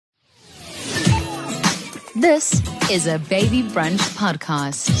This is a Baby Brunch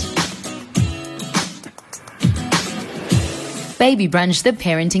podcast. Baby Brunch, the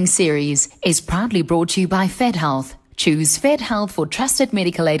parenting series, is proudly brought to you by FedHealth. Choose FedHealth for trusted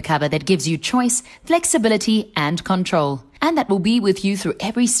medical aid cover that gives you choice, flexibility, and control. And that will be with you through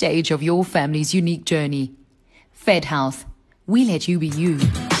every stage of your family's unique journey. FedHealth. We let you be you.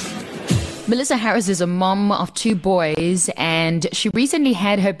 Melissa Harris is a mom of 2 boys, and she recently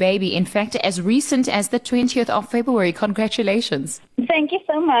had her baby, in fact, as recent as the 20th of February. Congratulations. Thank you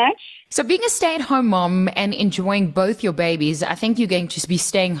so much. So being a stay-at-home mom and enjoying both your babies, I think you're going to be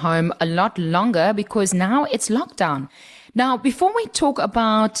staying home a lot longer because now it's lockdown. Now, before we talk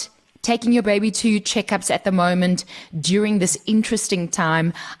about taking your baby to checkups at the moment during this interesting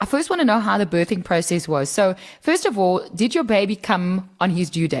time, I first want to know how the birthing process was. So first of all, did your baby come on his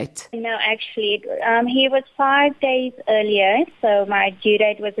due date? No, actually, he was 5 days earlier. So my due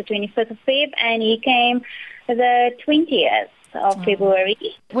date was the 25th of Feb, and he came the 20th of February.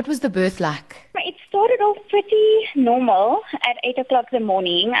 What was the birth like? It started off pretty normal. At 8 o'clock in the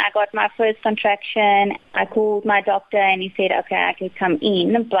morning, I got my first contraction. I called my doctor and he said, okay, I can come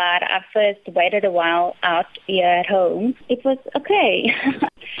in. But I first waited a while out here at home. It was okay.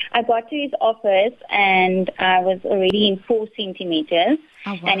 I got to his office and I was already in 4 centimeters.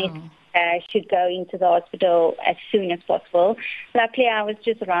 Oh, wow. And it should go into the hospital as soon as possible. Luckily, I was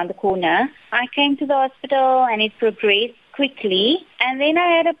just around the corner. I came to the hospital and it progressed quickly. And then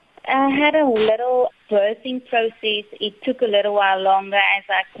I had a little birthing process. It took a little while longer as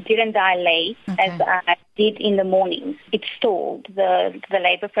I didn't dilate as I did in the mornings. It stalled. The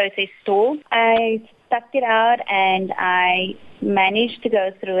labor process stalled. I stuck it out and I managed to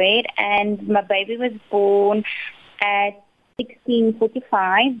go through it. And my baby was born at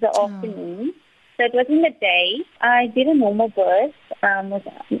 16:45 the afternoon. So it was in the day. I did a normal birth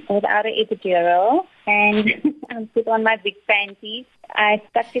without an epidural, and I put on my big panties. I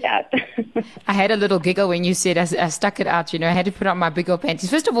stuck it out. I had a little giggle when you said I stuck it out. You know, I had to put on my big old panties.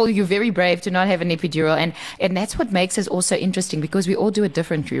 First of all, you're very brave to not have an epidural, and that's what makes us also interesting because we all do it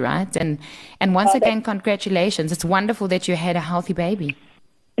differently, right? And once again, congratulations. It's wonderful that you had a healthy baby.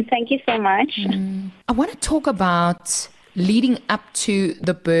 Thank you so much. I want to talk about leading up to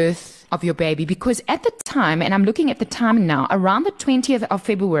the birth of your baby, because at the time, and I'm looking at the time now, around the 20th of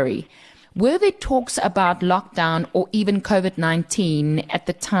February, were there talks about lockdown or even COVID-19 at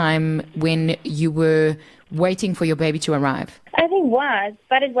the time when you were waiting for your baby to arrive? I think it was,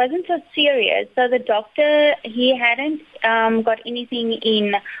 but it wasn't so serious. So the doctor, he hadn't got anything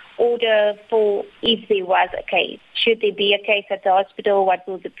in order for if there was a case. Should there be a case at the hospital, what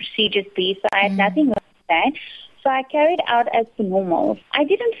will the procedures be? So I had nothing like that. So I carried out as per normal. I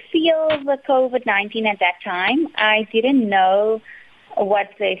didn't feel the COVID-19 at that time. I didn't know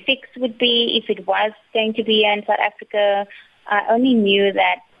what the effects would be, if it was going to be in South Africa. I only knew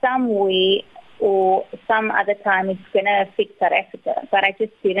that some way or some other time it's going to affect South Africa, but I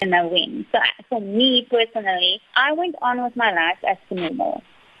just didn't know when. So for me personally, I went on with my life as per normal.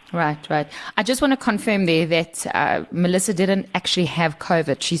 Right. I just want to confirm there that Melissa didn't actually have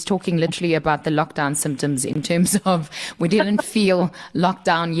COVID. She's talking literally about the lockdown symptoms in terms of we didn't feel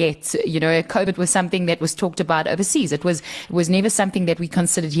lockdown yet. You know, COVID was something that was talked about overseas. It was never something that we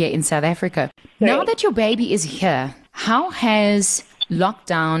considered here in South Africa. Right. Now that your baby is here, how has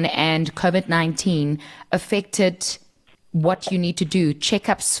lockdown and COVID-19 affected what you need to do,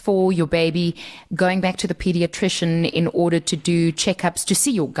 checkups for your baby, going back to the pediatrician in order to do checkups, to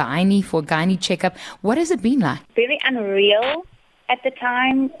see your gynae for a gynae checkup? What has it been like? Very unreal at the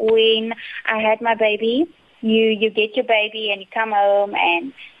time when I had my baby. You get your baby and you come home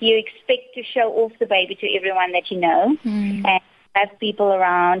and you expect to show off the baby to everyone that you know and have people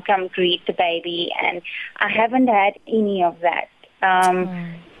around come greet the baby, and I haven't had any of that.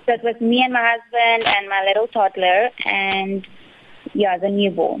 So it was me and my husband and my little toddler and, the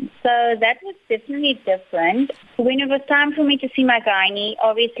newborn. So that was definitely different. When it was time for me to see my gynae,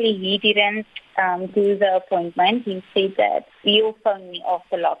 obviously he didn't do the appointment. He said that he'll phone me off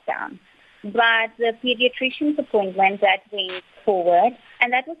the lockdown. But the pediatrician's appointment, that went forward.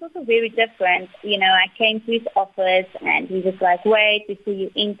 And that was also very different. You know, I came to his office and he was like, wait, before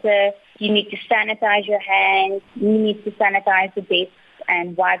you enter, you need to sanitize your hands. You need to sanitize the desk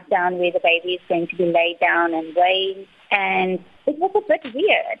and wipe down where the baby is going to be laid down and weighed. And it was a bit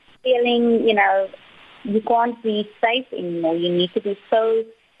weird, feeling, you can't be safe anymore. You need to be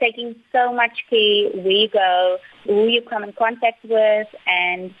taking so much care where you go, who you come in contact with.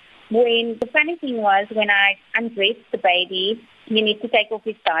 And when the funny thing was, when I undressed the baby, you need to take off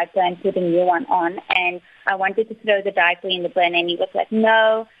his diaper and put a new one on. And I wanted to throw the diaper in the bin, and he was like,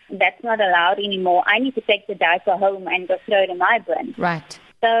 no, that's not allowed anymore. I need to take the diaper home and go throw it in my bin. Right.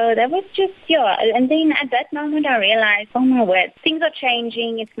 So that was just, and then at that moment I realized, oh my word, things are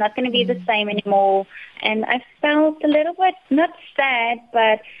changing. It's not going to be the same anymore. And I felt a little bit, not sad,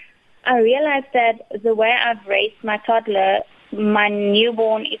 but I realized that the way I've raised my toddler, my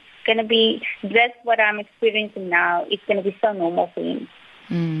newborn, it's going to be, that's what I'm experiencing now. It's going to be so normal for him.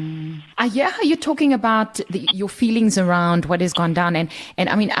 I hear how you're talking about your feelings around what has gone down. And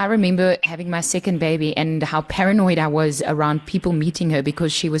I mean, I remember having my second baby and how paranoid I was around people meeting her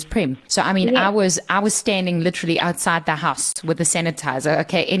because she was prim. So, I mean, I was standing literally outside the house with the sanitizer.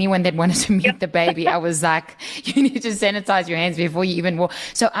 Okay. Anyone that wanted to meet the baby, I was like, you need to sanitize your hands before you even walk.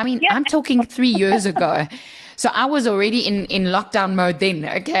 So, I mean, I'm talking 3 years ago. So I was already in lockdown mode then.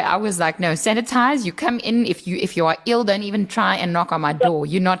 Okay. I was like, no, sanitize. You come in. If you are ill, don't even try and knock on my door.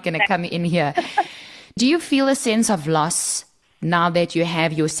 You're not going to come in here. Do you feel a sense of loss now that you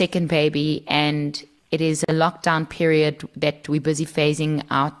have your second baby and it is a lockdown period that we're busy phasing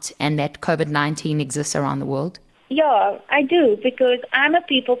out and that COVID-19 exists around the world? Yeah, I do, because I'm a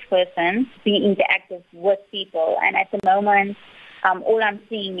people's person, being interactive with people. And at the moment, all I'm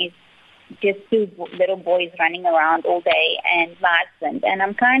seeing is just 2 little boys running around all day and my husband. And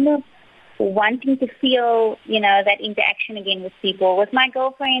I'm kind of wanting to feel, that interaction again with people, with my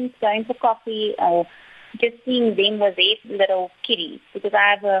girlfriends, going for coffee, or just seeing them with their little kiddies. Because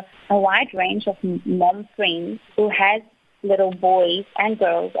I have a wide range of mom friends who has little boys and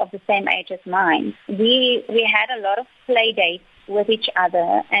girls of the same age as mine. We had a lot of play dates with each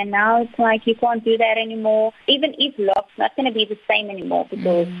other, and now it's like you can't do that anymore. Even if lock's not going to be the same anymore,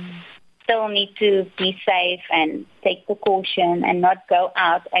 because still need to be safe and take precaution and not go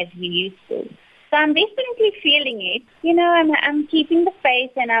out as we used to. So I'm definitely feeling it. I'm keeping the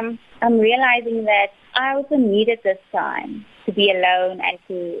faith, and I'm realizing that I also needed this time to be alone and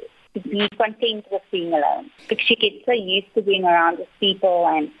to be content with being alone. Because she gets so used to being around with people,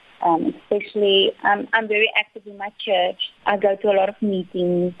 and especially I'm very active in my church. I go to a lot of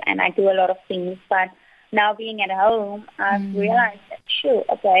meetings and I do a lot of things. But now being at home, I've realized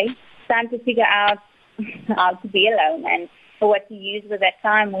that, time to figure out how to be alone and what to use with that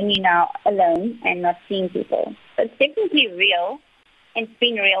time when you're now alone and not seeing people. So it's definitely real, and it's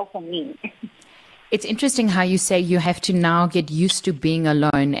been real for me. It's interesting how you say you have to now get used to being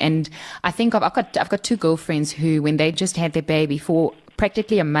alone. And I think I've got 2 girlfriends who, when they just had their baby for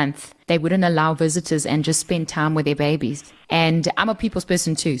practically a month, they wouldn't allow visitors and just spend time with their babies. And I'm a people's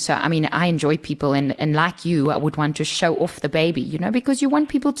person too. So, I mean, I enjoy people, and like you, I would want to show off the baby, because you want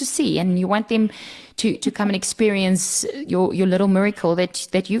people to see and you want them to come and experience your little miracle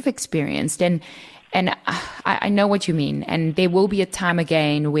that you've experienced. And I know what you mean. And there will be a time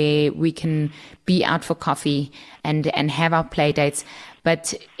again where we can be out for coffee and have our play dates.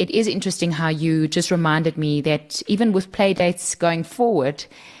 But it is interesting how you just reminded me that even with play dates going forward,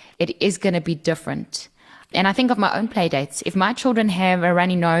 it is going to be different. And I think of my own play dates. If my children have a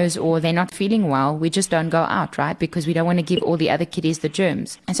runny nose or they're not feeling well, we just don't go out, right? Because we don't want to give all the other kiddies the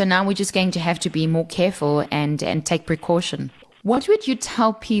germs. And so now we're just going to have to be more careful and take precaution. What would you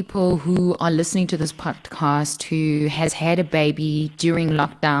tell people who are listening to this podcast who has had a baby during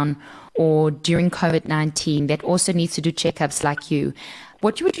lockdown or during COVID-19 that also needs to do checkups like you?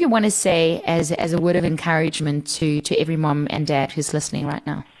 What would you want to say as a word of encouragement to every mom and dad who's listening right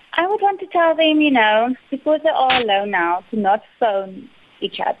now? I would want to tell them, because they're all alone now, to not phone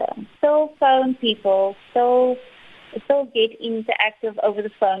each other. Still phone people, still get interactive over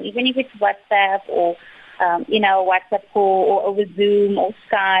the phone, even if it's WhatsApp or WhatsApp call or over Zoom or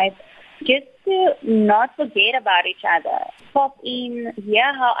Skype, just to not forget about each other. Pop in,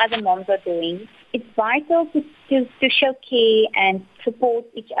 hear how other moms are doing. It's vital to show care and support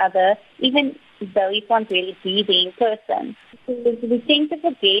each other, even though you can't really be there in person. Because we tend to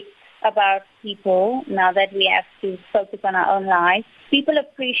forget about people now that we have to focus on our own lives. People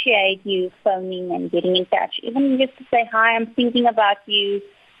appreciate you phoning and getting in touch, even just to say, hi, I'm thinking about you.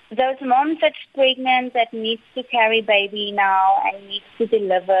 Those moms that's pregnant, that needs to carry baby now and needs to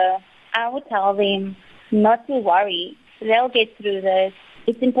deliver, I would tell them not to worry. They'll get through this.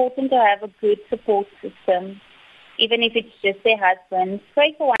 It's important to have a good support system, even if it's just their husband.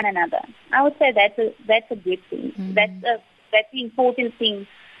 Pray for one another. I would say that's a good thing. Mm-hmm. That's the important thing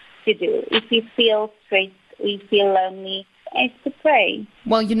to do. If you feel stressed, or you feel lonely, is to pray.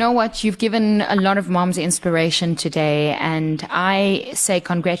 Well, you know what? You've given a lot of moms inspiration today, and I say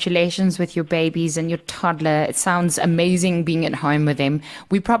congratulations with your babies and your toddler. It sounds amazing being at home with them.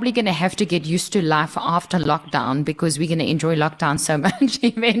 We're probably going to have to get used to life after lockdown because we're going to enjoy lockdown so much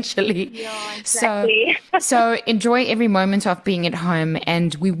eventually. Yeah, exactly. So enjoy every moment of being at home,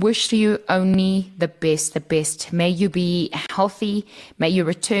 and we wish you only the best, the best. May you be healthy. May you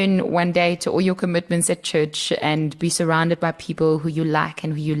return one day to all your commitments at church and be surrounded by people who you like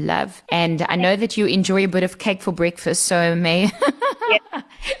and who you love. And I know that you enjoy a bit of cake for breakfast, so may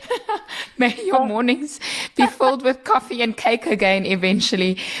may your mornings be filled with coffee and cake again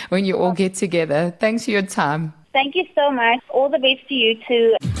eventually when you all get together. Thanks for your time. Thank you so much. All the best to you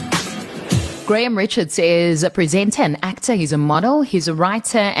too. Graham Richards is a presenter and actor. He's a model. He's a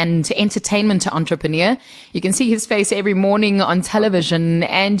writer and entertainment entrepreneur. You can see his face every morning on television,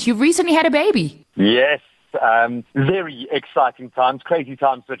 and you've recently had a baby. Yes. Very exciting times, crazy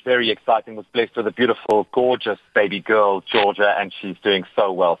times, but very exciting. Was blessed with a beautiful, gorgeous baby girl, Georgia, and she's doing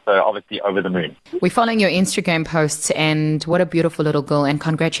so well. So obviously over the moon. We're following your Instagram posts, and what a beautiful little girl. And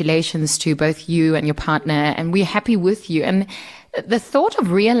congratulations to both you and your partner. And we're happy with you. And the thought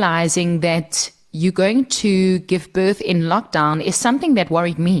of realizing that you're going to give birth in lockdown is something that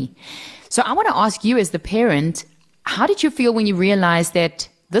worried me. So I want to ask you as the parent, how did you feel when you realized that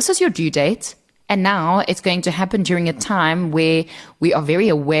this is your due date? And now it's going to happen during a time where we are very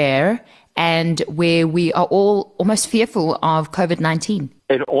aware and where we are all almost fearful of COVID-19.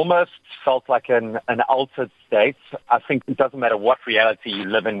 It almost felt like an altered state. I think it doesn't matter what reality you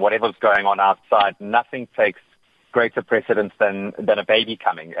live in, whatever's going on outside, nothing takes greater precedence than a baby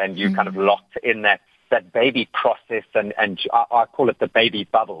coming. And you kind of locked in that baby process, and I call it the baby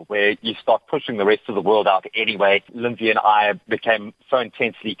bubble, where you start pushing the rest of the world out anyway. Lindsay and I became so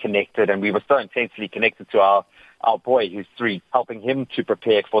intensely connected, and we were so intensely connected to our boy, who's 3, helping him to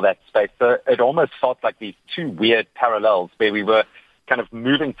prepare for that space. So it almost felt like these two weird parallels where we were kind of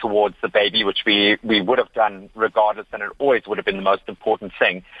moving towards the baby, which we would have done regardless, and it always would have been the most important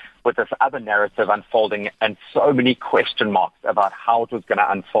thing, with this other narrative unfolding and so many question marks about how it was going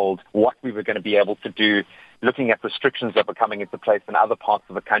to unfold, what we were going to be able to do, looking at restrictions that were coming into place in other parts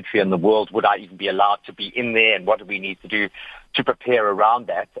of the country and the world. Would I even be allowed to be in there, and what do we need to do to prepare around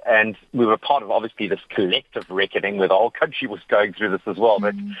that? And we were part of, obviously, this collective reckoning where the whole country was going through this as well.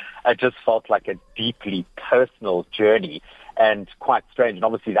 But it just felt like a deeply personal journey and quite strange. And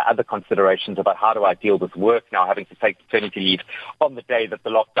obviously the other considerations about how do I deal with work now, having to take paternity leave on the day that the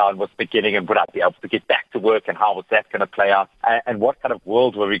lockdown was beginning, and would I be able to get back to work, and how was that going to play out, and what kind of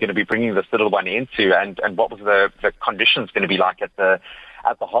world were we going to be bringing this little one into, and what was the conditions going to be like at the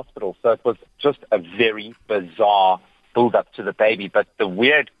hospital. So it was just a very bizarre build up to the baby. But the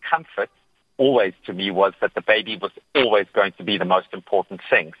weird comfort always to me was that the baby was always going to be the most important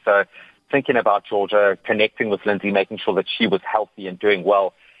thing. So thinking about Georgia, connecting with Lindsay, making sure that she was healthy and doing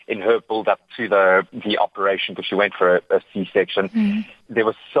well in her build-up to the operation, because she went for a C-section. There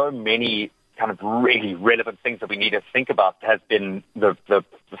were so many kind of really relevant things that we need to think about. Has been the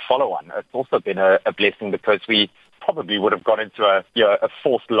follow-on. It's also been a blessing, because we probably would have gone into a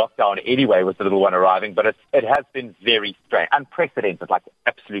forced lockdown anyway with the little one arriving, but it has been very strange, unprecedented, like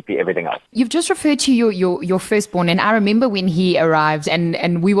absolutely everything else. You've just referred to your firstborn, and I remember when he arrived,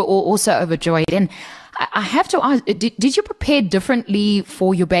 and we were all also overjoyed. And I have to ask, did you prepare differently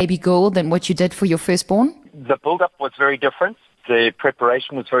for your baby girl than what you did for your firstborn? The build-up was very different. The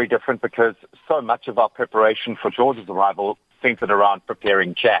preparation was very different, because so much of our preparation for George's arrival centered around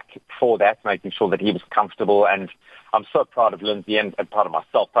preparing Jack for that, making sure that he was comfortable. And I'm so proud of Lindsay and proud of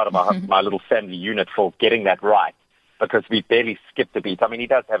myself, proud of my little family unit for getting that right, because we barely skipped a beat. I mean, he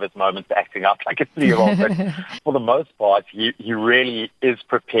does have his moments acting up like a 3-year-old, but for the most part, he really is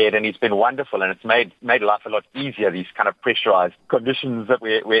prepared, and he's been wonderful, and it's made life a lot easier, these kind of pressurized conditions that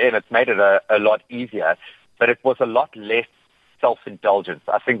we're in. It's made it a lot easier, but it was a lot less self-indulgence.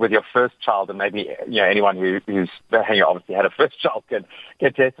 I think with your first child, and maybe anyone who's obviously had a first child can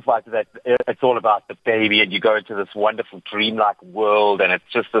testify to that. It's all about the baby, and you go into this wonderful dreamlike world, and it's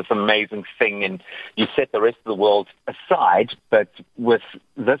just this amazing thing, and you set the rest of the world aside. But with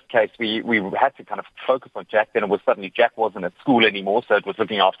this case, we had to kind of focus on Jack. Then it was suddenly Jack wasn't at school anymore, so it was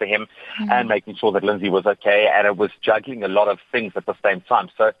looking after him and making sure that Lindsay was okay, and it was juggling a lot of things at the same time.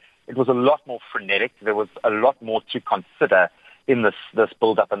 So it was a lot more frenetic. There was a lot more to consider in this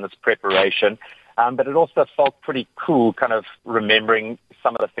build-up and this preparation. But it also felt pretty cool kind of remembering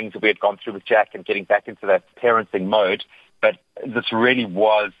some of the things that we had gone through with Jack and getting back into that parenting mode. But this really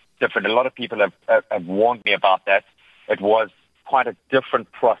was different. A lot of people have warned me about that. It was quite a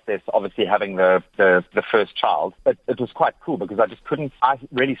different process, obviously having the first child, but it was quite cool because I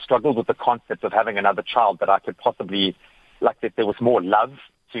really struggled with the concept of having another child that I could possibly, like that there was more love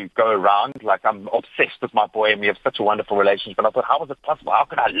to go around. Like I'm obsessed with my boy and we have such a wonderful relationship. And I thought, how was it possible? How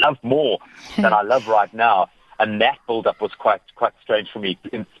could I love more than I love right now? And that build-up was quite strange for me,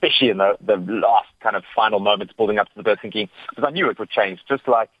 especially in the last kind of final moments building up to the birth, thinking, because I knew it would change, just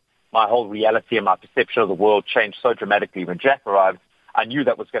like my whole reality and my perception of the world changed so dramatically when Jack arrived. I knew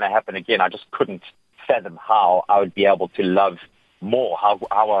that was going to happen again. I just couldn't fathom how I would be able to love more, how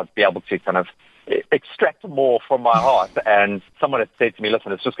I'd be able to kind of extract more from my heart. And someone had said to me,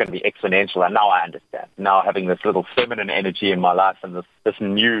 listen, it's just going to be exponential. And now I understand. Now having this little feminine energy in my life and this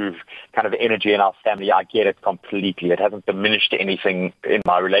new kind of energy in our family, I get it completely. It hasn't diminished anything in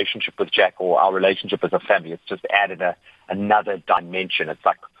my relationship with Jack or our relationship as a family. It's just added another dimension. It's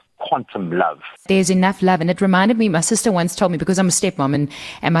like quantum love. There's enough love. And it reminded me, my sister once told me, because I'm a stepmom,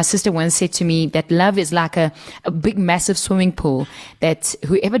 and my sister once said to me that love is like a big, massive swimming pool, that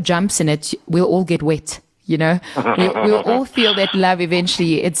whoever jumps in it, we'll all get wet. You know, we'll all feel that love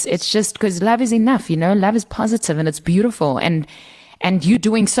eventually. It's just because love is enough, you know, love is positive and it's beautiful, and you're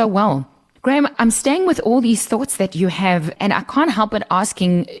doing so well. Graham, I'm staying with all these thoughts that you have, and I can't help but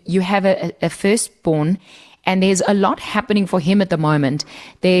asking, you have a firstborn, and there's a lot happening for him at the moment.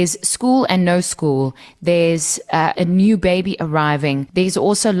 There's school and no school. There's a new baby arriving. There's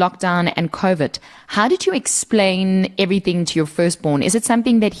also lockdown and COVID. How did you explain everything to your firstborn? Is it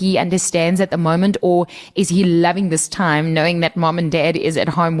something that he understands at the moment, or is he loving this time knowing that mom and dad is at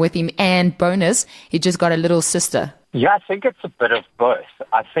home with him, and bonus, he just got a little sister? Yeah, I think it's a bit of both.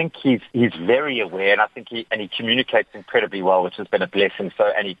 I think he's very aware, and I think he communicates incredibly well, which has been a blessing.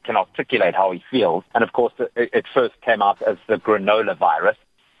 So, and he can articulate how he feels. And of course, it first came out as the granola virus,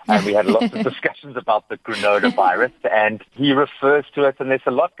 and we had lots of discussions about the granola virus. And he refers to it, and there's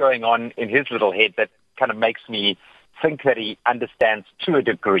a lot going on in his little head that kind of makes me think that he understands to a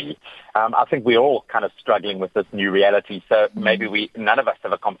degree. I think we're all kind of struggling with this new reality, so maybe none of us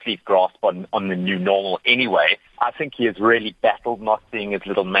have a complete grasp on the new normal anyway. I think he has really battled not seeing his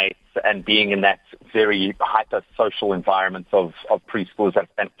little mates and being in that very hyper-social environment of preschools, that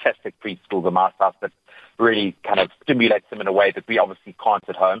fantastic preschool, the Mouse House, that really kind of stimulates him in a way that we obviously can't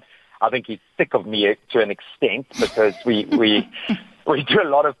at home. I think he's sick of me to an extent because we do a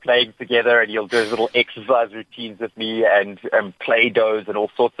lot of playing together, and he'll do his little exercise routines with me and play-dohs and all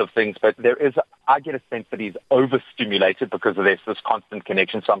sorts of things. But I get a sense that he's overstimulated because of this constant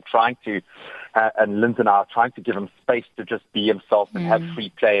connection. So I'm trying to, and Linz and I are trying to give him space to just be himself and have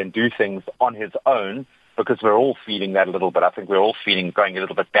free play and do things on his own, because we're all feeling that a little bit. I think we're all feeling going a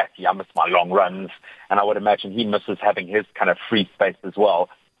little bit batty. I miss my long runs, and I would imagine he misses having his kind of free space as well.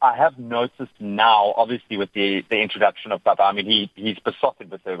 I have noticed now, obviously, with the introduction of Baba, I mean, he's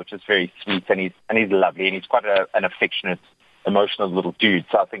besotted with her, which is very sweet, and he's lovely, and he's quite an affectionate, emotional little dude.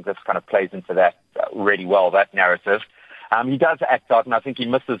 So I think this kind of plays into that really well, that narrative. He does act out, and I think he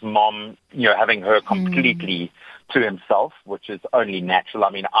misses mom, you know, having her completely to himself, which is only natural. I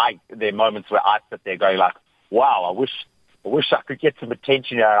mean, there are moments where I sit there going like, wow, I wish I could get some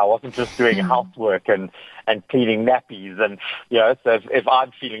attention here. I wasn't just doing housework and cleaning nappies. And, you know, so if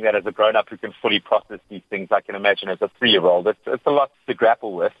I'm feeling that as a grown-up who can fully process these things, I can imagine as a 3-year-old, it's a lot to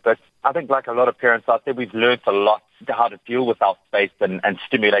grapple with. But I think like a lot of parents out there, we've learned a lot how to deal with our space and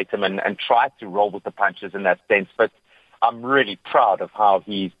stimulate them and try to roll with the punches in that sense. But I'm really proud of how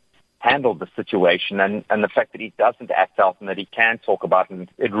he's handled the situation and the fact that he doesn't act out and that he can talk about it.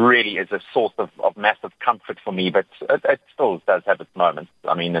 And it really is a source of massive comfort for me, but it still does have its moments.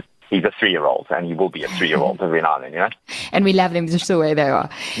 I mean, he's a 3-year-old, and he will be a 3-year-old every now and then, you know? And we love them just the way they are.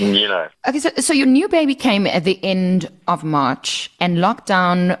 You know. Okay, so your new baby came at the end of March, and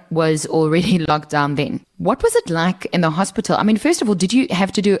lockdown was already locked down then. What was it like in the hospital? I mean, first of all, did you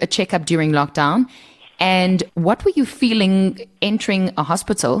have to do a checkup during lockdown? And what were you feeling entering a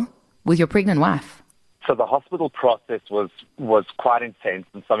hospital with your pregnant wife? So the hospital process was quite intense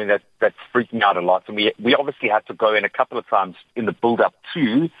and something that's freaking out a lot. And we obviously had to go in a couple of times in the build-up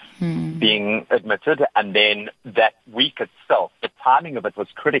to being admitted. And then that week itself, the timing of it was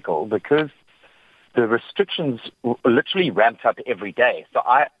critical because the restrictions literally ramped up every day. So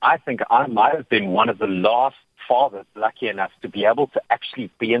I think I might have been one of the last fathers lucky enough to be able to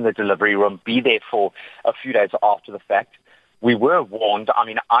actually be in the delivery room, be there for a few days after the fact. We were warned. I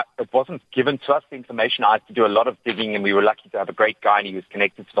mean, it wasn't given to us, the information. I had to do a lot of digging, and we were lucky to have a great guy, and he was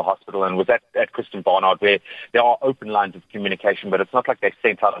connected to the hospital and was at Christian Barnard, where there are open lines of communication, but it's not like they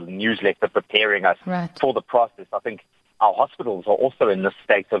sent out a newsletter preparing us for the process. I think our hospitals are also in this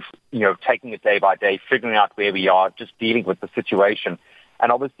state of, taking it day by day, figuring out where we are, just dealing with the situation.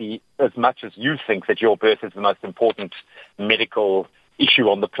 And obviously, as much as you think that your birth is the most important medical issue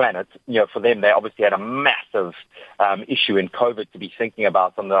on the planet, for them, they obviously had a massive issue in COVID to be thinking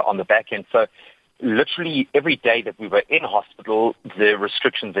about on the back end. So literally every day that we were in hospital, the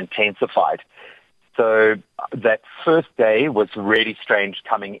restrictions intensified. So that first day was really strange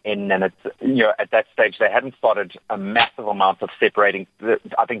coming in, and it's, at that stage they hadn't started a massive amount of separating.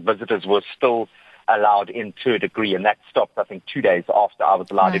 I think visitors were still allowed in to a degree, and that stopped, I think, 2 days after I was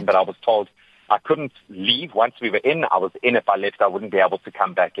allowed in, but I was told I couldn't leave. Once we were in, I was in. If I left, I wouldn't be able to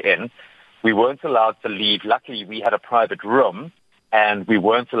come back in. We weren't allowed to leave. Luckily, we had a private room, and we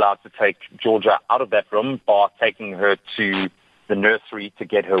weren't allowed to take Georgia out of that room, bar taking her to the nursery to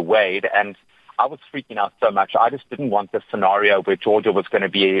get her weighed. And I was freaking out so much. I just didn't want the scenario where Georgia was going to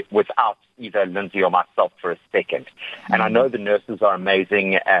be without either Lindsay or myself for a second. Mm-hmm. And I know the nurses are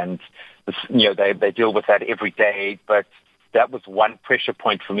amazing, and they deal with that every day, but that was one pressure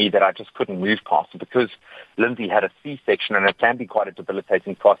point for me that I just couldn't move past, because Lindsay had a C-section, and it can be quite a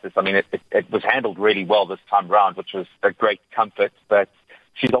debilitating process. I mean, it was handled really well this time round, which was a great comfort, but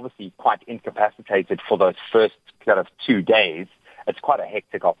she's obviously quite incapacitated for those first kind of 2 days. It's quite a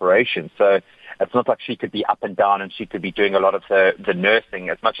hectic operation. So it's not like she could be up and down and she could be doing a lot of the nursing.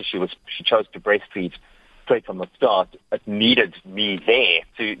 As much as she chose to breastfeed straight from the start, it needed me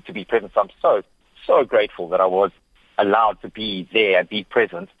there to be present. So I'm so grateful that I was allowed to be there and be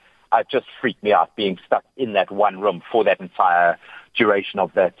present. It just freaked me out being stuck in that one room for that entire duration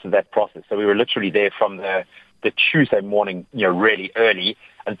of that process. So we were literally there from the Tuesday morning, really early,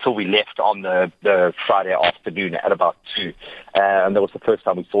 until we left on the Friday afternoon at about 2. And that was the first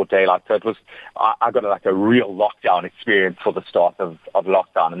time we saw daylight. So I got like a real lockdown experience for the start of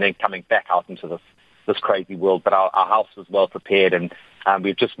lockdown, and then coming back out into this crazy world. But our house was well prepared, and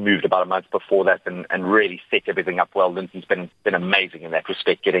we've just moved about a month before that and really set everything up well. Lindsay's been amazing in that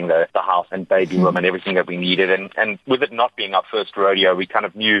respect, getting the house and baby room and everything that we needed. And with it not being our first rodeo, we kind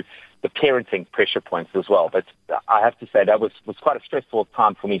of knew the parenting pressure points as well. But I have to say that was quite a stressful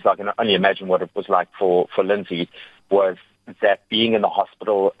time for me, so I can only imagine what it was like for Lindsay, was that being in the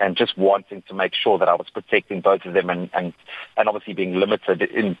hospital and just wanting to make sure that I was protecting both of them and obviously being limited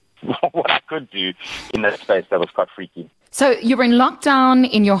in what I could do in that space. That was quite freaky. So you were in lockdown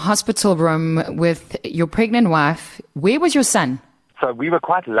in your hospital room with your pregnant wife. Where was your son? So we were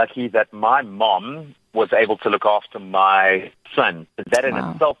quite lucky that my mom was able to look after my son. That in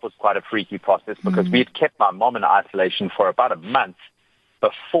itself was quite a freaky process, because we'd kept my mom in isolation for about a month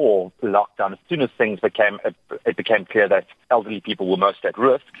before lockdown. As soon as it became clear that elderly people were most at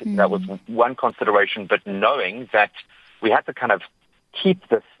risk, that was one consideration. But knowing that we had to kind of keep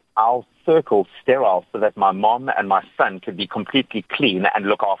our circle sterile so that my mom and my son could be completely clean and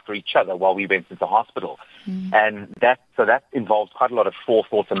look after each other while we went into hospital. And that involved quite a lot of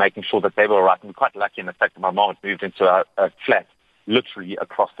forethought and making sure that they were all right. And we're quite lucky in the fact that my mom had moved into a flat literally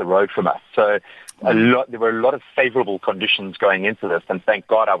across the road from us. So there were a lot of favorable conditions going into this, and thank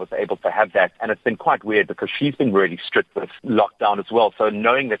God I was able to have that. And it's been quite weird because she's been really strict with lockdown as well. So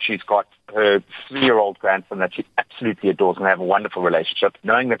knowing that she's got her 3-year-old grandson that she absolutely adores and have a wonderful relationship,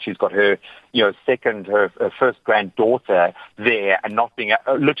 knowing that she's got her, her first granddaughter there, and not being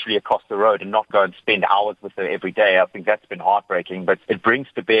literally across the road and not go and spend hours with her every day, I think that's been heartbreaking. But it brings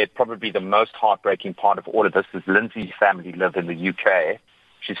to bear probably the most heartbreaking part of all of this is Lindsay's family live in the UK.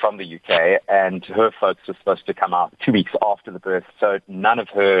 She's from the UK, and her folks were supposed to come out 2 weeks after the birth. So none of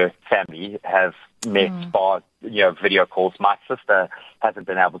her family have met bar, video calls. My sister hasn't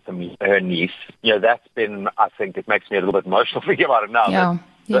been able to meet her niece. That's been, I think, it makes me a little bit emotional thinking about it now. Yeah.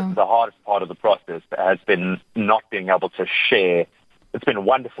 The hardest part of the process has been not being able to share. It's been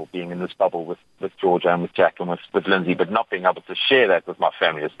wonderful being in this bubble with Georgia and with Jack and with Lindsay, but not being able to share that with my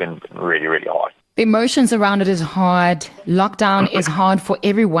family has been really, really hard. The emotions around it is hard. Lockdown is hard for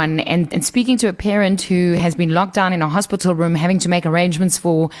everyone. And speaking to a parent who has been locked down in a hospital room, having to make arrangements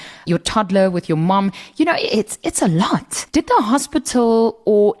for your toddler with your mom, it's a lot. Did the hospital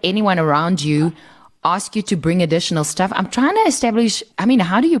or anyone around you ask you to bring additional stuff? I'm trying to establish,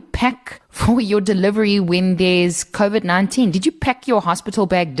 how do you pack for your delivery when there's COVID-19? Did you pack your hospital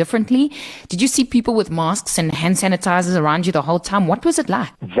bag differently? Did you see people with masks and hand sanitizers around you the whole time? What was it like?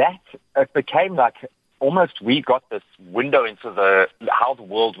 It became like almost we got this window into how the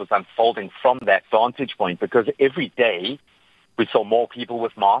world was unfolding from that vantage point, because every day we saw more people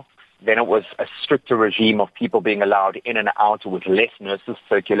with masks, Then it was a stricter regime of people being allowed in and out with less nurses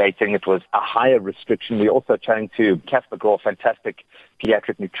circulating. It was a higher restriction. We also chatting to Casper Gore, fantastic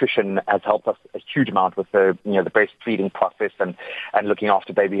pediatric nutrition, has helped us a huge amount with the breastfeeding process and looking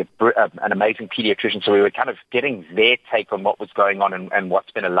after baby, an amazing pediatrician. So we were kind of getting their take on what was going on and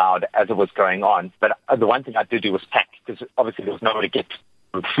what's been allowed as it was going on. But the one thing I did do was pack, because obviously there was nowhere to get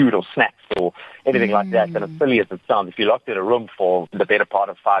food or snacks or anything like that. And as silly as it sounds, if you're locked in a room for the better part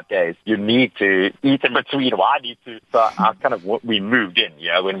of 5 days, you need to eat in between. Well, I need to. So we moved in,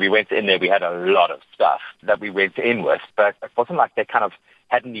 when we went in there, we had a lot of stuff that we went in with, but it wasn't like they kind of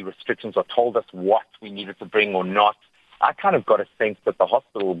had any restrictions or told us what we needed to bring or not. I kind of got a sense that the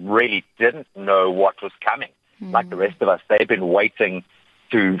hospital really didn't know what was coming. Like the rest of us, they've been waiting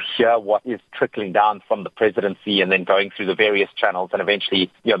to hear what is trickling down from the presidency and then going through the various channels and eventually,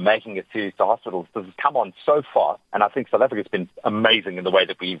 making it to hospitals. This has come on so fast, and I think South Africa's been amazing in the way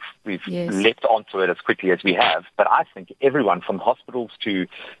that we've leapt onto it as quickly as we have. But I think everyone from hospitals to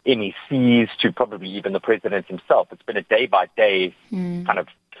MECs to probably even the president himself, it's been a day-by-day kind of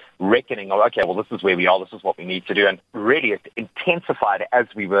reckoning of, okay, well, this is where we are, this is what we need to do. And really it intensified as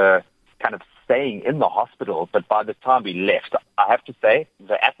we were kind of staying in the hospital, but by the time we left, I have to say,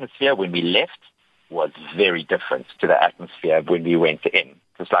 the atmosphere when we left was very different to the atmosphere when we went in.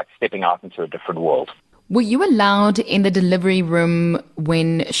 It was like stepping out into a different world. Were you allowed in the delivery room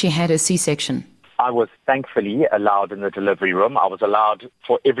when she had a C-section? I was thankfully allowed in the delivery room. I was allowed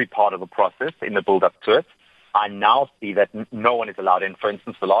for every part of the process in the build-up to it. I now see that no one is allowed in. For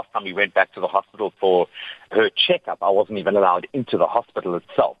instance, the last time we went back to the hospital for her checkup, I wasn't even allowed into the hospital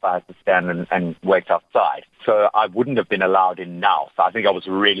itself. I had to stand and wait outside. So I wouldn't have been allowed in now. So I think I was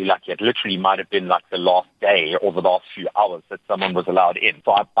really lucky. It literally might have been like the last day or the last few hours that someone was allowed in.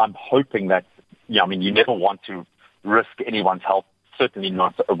 So I'm hoping that, you never want to risk anyone's health. Certainly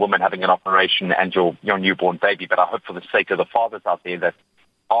not a woman having an operation and your newborn baby. But I hope for the sake of the fathers out there that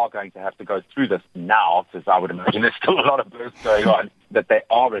are going to have to go through this now, because I would imagine there's still a lot of births going on, that they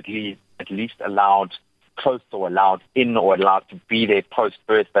are at least allowed close or allowed in or allowed to be there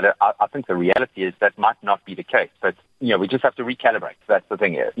post-birth. But I think the reality is that might not be the case. But, we just have to recalibrate. That's the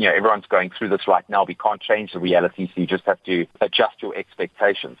thing. Everyone's going through this right now. We can't change the reality, so you just have to adjust your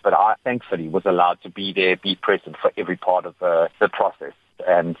expectations. But I thankfully was allowed to be there, be present for every part of the process.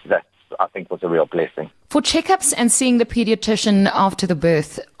 And that, I think, was a real blessing. For checkups and seeing the pediatrician after the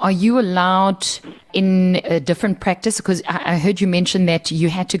birth, are you allowed in a different practice? Because I heard you mention that you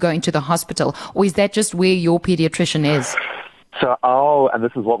had to go into the hospital, or is that just where your pediatrician is? So and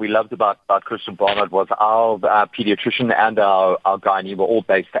this is what we loved about Christian Barnard, was our pediatrician and our gynae were all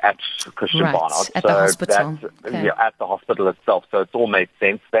based at Christian Barnard. At the hospital. At the hospital itself. So it all made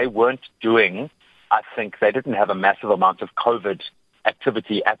sense. They weren't doing, I think, they didn't have a massive amount of COVID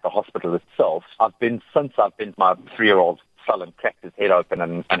activity at the hospital itself. Since I've been, my 3-year-old fell and cracked his head open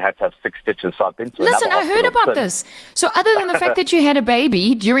and had to have 6 stitches. So I've been to Listen, I heard about this. So other than the fact that you had a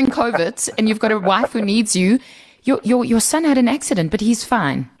baby during COVID and you've got a wife who needs you, your son had an accident, but he's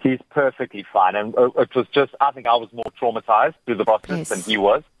fine. He's perfectly fine. And it was just, I think I was more traumatized through the process than he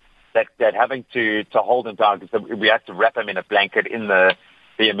was. That having to hold him down, because we had to wrap him in a blanket in the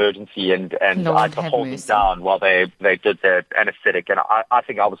emergency and I had to hold him down while they did the anesthetic. And I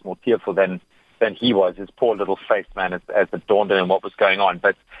think I was more tearful than he was, his poor little face, man, as it dawned on him what was going on.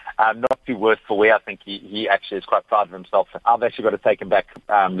 But not too worse for wear. I think he actually is quite proud of himself. I've actually got to take him back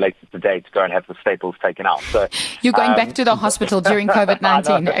later today to go and have the staples taken out. So you're going back to the hospital during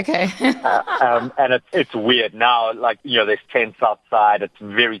COVID-19, okay? And it's weird now. Like, there's tents outside. It's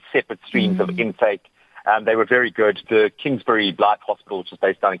very separate streams of intake. They were very good. The Kingsbury Blythe Hospital, which is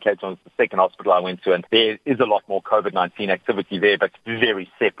based down in Cape Town, is the second hospital I went to, and there is a lot more COVID-19 activity there, but very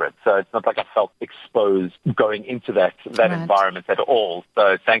separate. So it's not like I felt exposed going into that environment at all.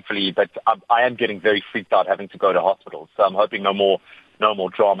 So thankfully, but I am getting very freaked out having to go to hospitals. So I'm hoping no more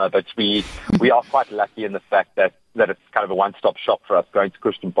drama. But we are quite lucky in the fact that it's kind of a one-stop shop for us going to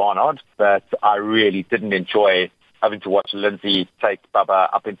Christian Barnard. But I really didn't enjoy having to watch Lindsay take Baba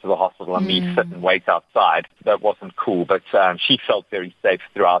up into the hospital and me sit and wait outside. That wasn't cool, but she felt very safe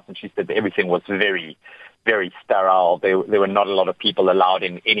throughout, and she said that everything was very, very sterile. There were not a lot of people allowed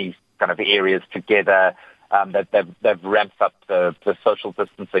in any kind of areas together. That they've ramped up the social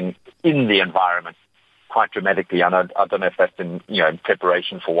distancing in the environment quite dramatically. And I don't know if that's in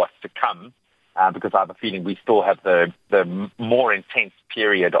preparation for what's to come, because I have a feeling we still have the more intense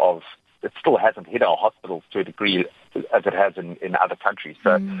period of. It still hasn't hit our hospitals to a degree as it has in other countries.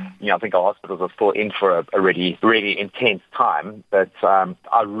 So, I think our hospitals are still in for a really, really intense time that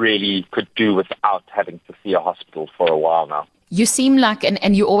I really could do without having to see a hospital for a while now. You seem like,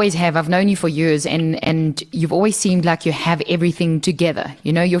 and you always have, I've known you for years, and you've always seemed like you have everything together.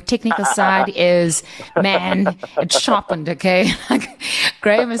 You know, your technical side is, man, it's sharpened, okay? Like,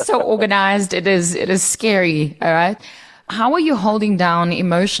 Graham is so organized, it is scary, all right? How are you holding down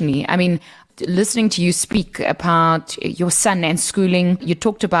emotionally? I mean, listening to you speak about your son and schooling, you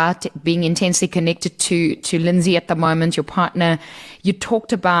talked about being intensely connected to Lindsay at the moment, your partner. You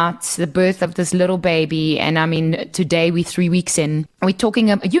talked about the birth of this little baby. And I mean, today we're 3 weeks in. We're talking,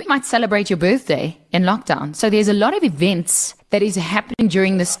 you might celebrate your birthday in lockdown. So there's a lot of events that is happening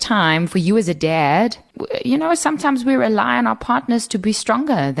during this time for you as a dad. You know, sometimes we rely on our partners to be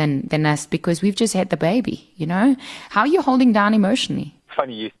stronger than us because we've just had the baby, you know? How are you holding down emotionally?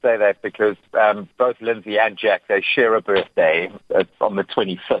 Funny you say that because both Lindsay and Jack, they share a birthday. It's on the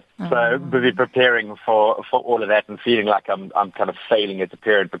 25th. So busy preparing for all of that and feeling like I'm kind of failing as a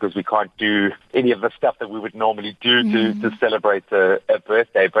parent because we can't do any of the stuff that we would normally do to celebrate a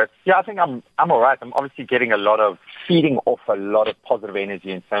birthday. But yeah, I think I'm all right. I'm obviously getting feeding off a lot of positive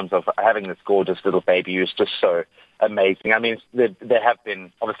energy in terms of having this gorgeous little baby who's just so amazing. I mean, there have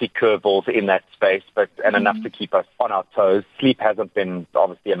been obviously curveballs in that space, and enough to keep us on our toes. Sleep hasn't been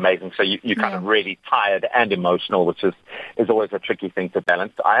obviously amazing, so you're kind of really tired and emotional, which is always a tricky thing to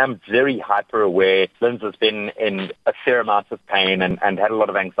balance. I am very hyper aware. Linz has been in a fair amount of pain and had a lot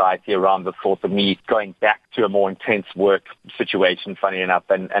of anxiety around the thought of me going back to a more intense work situation, funny enough,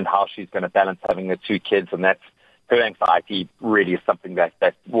 and how she's going to balance having the two kids, and that's her anxiety really is something that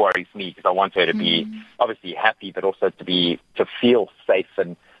worries me because I want her to be obviously happy, but also to feel safe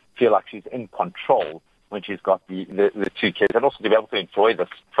and feel like she's in control when she's got the two kids, and also to be able to enjoy this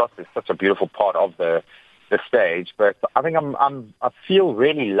process, such a beautiful part of the stage. But I think I feel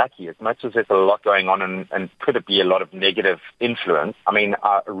really lucky, as much as there's a lot going on and could it be a lot of negative influence. I mean,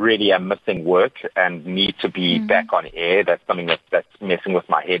 I really am missing work and need to be back on air. That's something that's messing with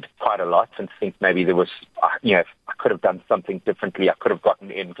my head quite a lot, and think maybe there was, I could have done something differently. I could have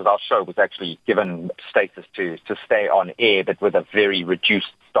gotten in, because our show was actually given status to stay on air, but with a very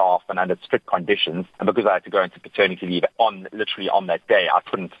reduced staff and under strict conditions. And because I had to go into paternity leave literally on that day, I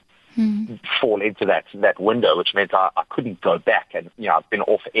couldn't fall into that window, which meant I couldn't go back. And, I've been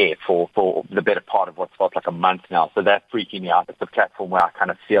off air for the better part of what's felt like a month now. So that's freaking me out. It's a platform where I kind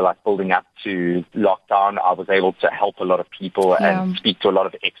of feel like building up to lockdown, I was able to help a lot of people and speak to a lot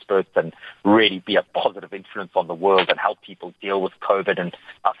of experts and really be a positive influence on the world and help people deal with COVID. And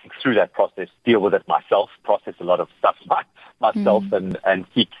I think through that process, deal with it myself, process a lot of stuff myself and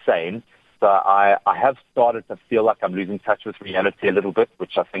keep sane. So I have started to feel like I'm losing touch with reality a little bit,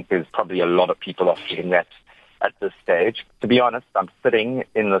 which I think there's probably a lot of people are feeling that at this stage. To be honest, I'm sitting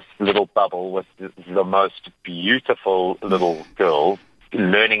in this little bubble with the most beautiful little girl,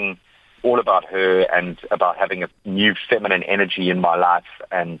 learning all about her and about having a new feminine energy in my life,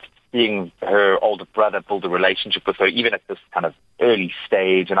 and seeing her older brother build a relationship with her, even at this kind of early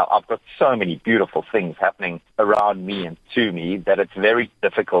stage. And I've got so many beautiful things happening around me and to me that it's very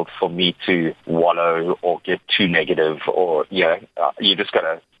difficult for me to wallow or get too negative, or, you just got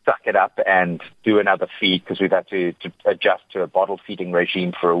to suck it up and do another feed, because we've had to adjust to a bottle feeding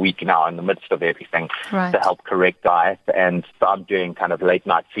regime for a week now in the midst of everything to help correct diet. And so I'm doing kind of late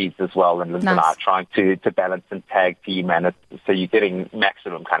night feeds as well, and Lindsay and I are trying to balance and tag team, and so you're getting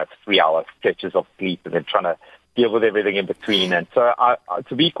maximum kind of 3-hour stretches of sleep and then trying to deal with everything in between. And so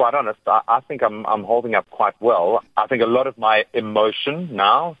to be quite honest, I think I'm holding up quite well. I think a lot of my emotion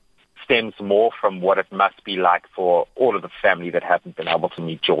now stems more from what it must be like for all of the family that haven't been able to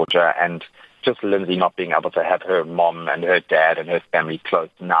meet Georgia, and just Lindsay not being able to have her mom and her dad and her family close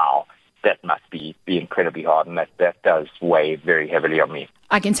now. That must be incredibly hard, and that does weigh very heavily on me.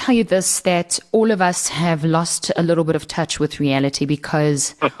 I can tell you this, that all of us have lost a little bit of touch with reality,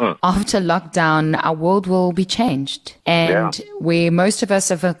 because after lockdown, our world will be changed. And where most of us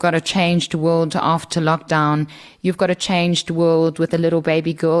have got a changed world after lockdown, you've got a changed world with a little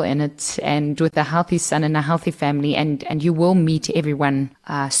baby girl in it, and with a healthy son and a healthy family. And you will meet everyone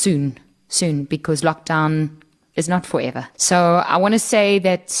soon, because lockdown is not forever. So I want to say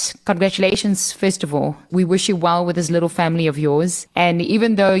that congratulations, first of all. We wish you well with this little family of yours. And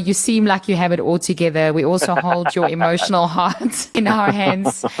even though you seem like you have it all together, we also hold your emotional heart in our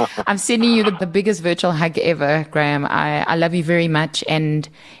hands. I'm sending you the biggest virtual hug ever, Graham. I love you very much. And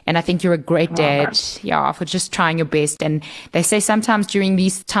I think you're a great dad, for just trying your best. And they say sometimes during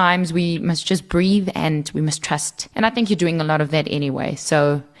these times, we must just breathe and we must trust. And I think you're doing a lot of that anyway.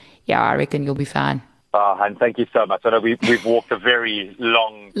 So I reckon you'll be fine. And thank you so much. I know we've walked a very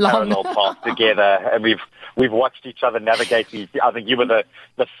long parallel path together, and we've watched each other navigate these. I think you were the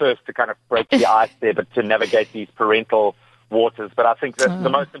first to kind of break the ice there, but to navigate these parental waters. But I think that the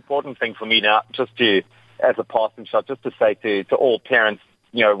most important thing for me now, just to, as a passing shot, just to say to all parents,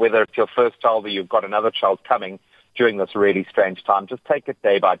 whether it's your first child or you've got another child coming during this really strange time, just take it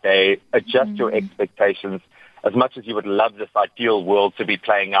day by day, adjust your expectations. As much as you would love this ideal world to be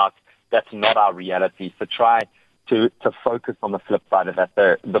playing out, that's not our reality. So try to focus on the flip side of that,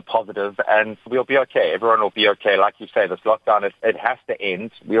 the positive, and we'll be okay. Everyone will be okay. Like you say, this lockdown, it has to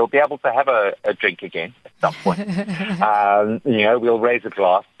end. We'll be able to have a drink again at some point. We'll raise a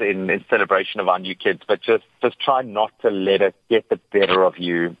glass in celebration of our new kids, but just try not to let it get the better of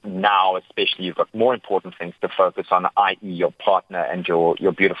you now, especially. You've got more important things to focus on, i.e. your partner and your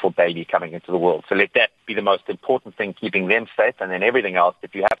beautiful baby coming into the world. So let that be the most important thing, keeping them safe, and then everything else,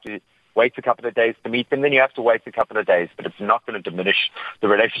 if you have to wait a couple of days to meet them, then you have to wait a couple of days. But it's not going to diminish the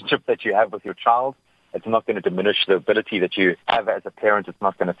relationship that you have with your child. It's not going to diminish the ability that you have as a parent. It's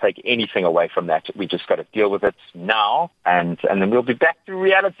not going to take anything away from that. We just got to deal with it now, and then we'll be back to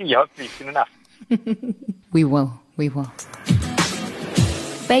reality, hopefully soon enough. We will.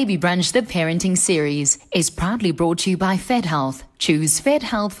 Baby Brunch, the parenting series, is proudly brought to you by FedHealth. Choose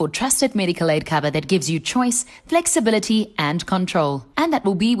FedHealth for trusted medical aid cover that gives you choice, flexibility, and control. And that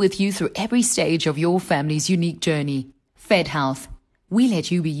will be with you through every stage of your family's unique journey. FedHealth. We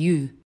let you be you.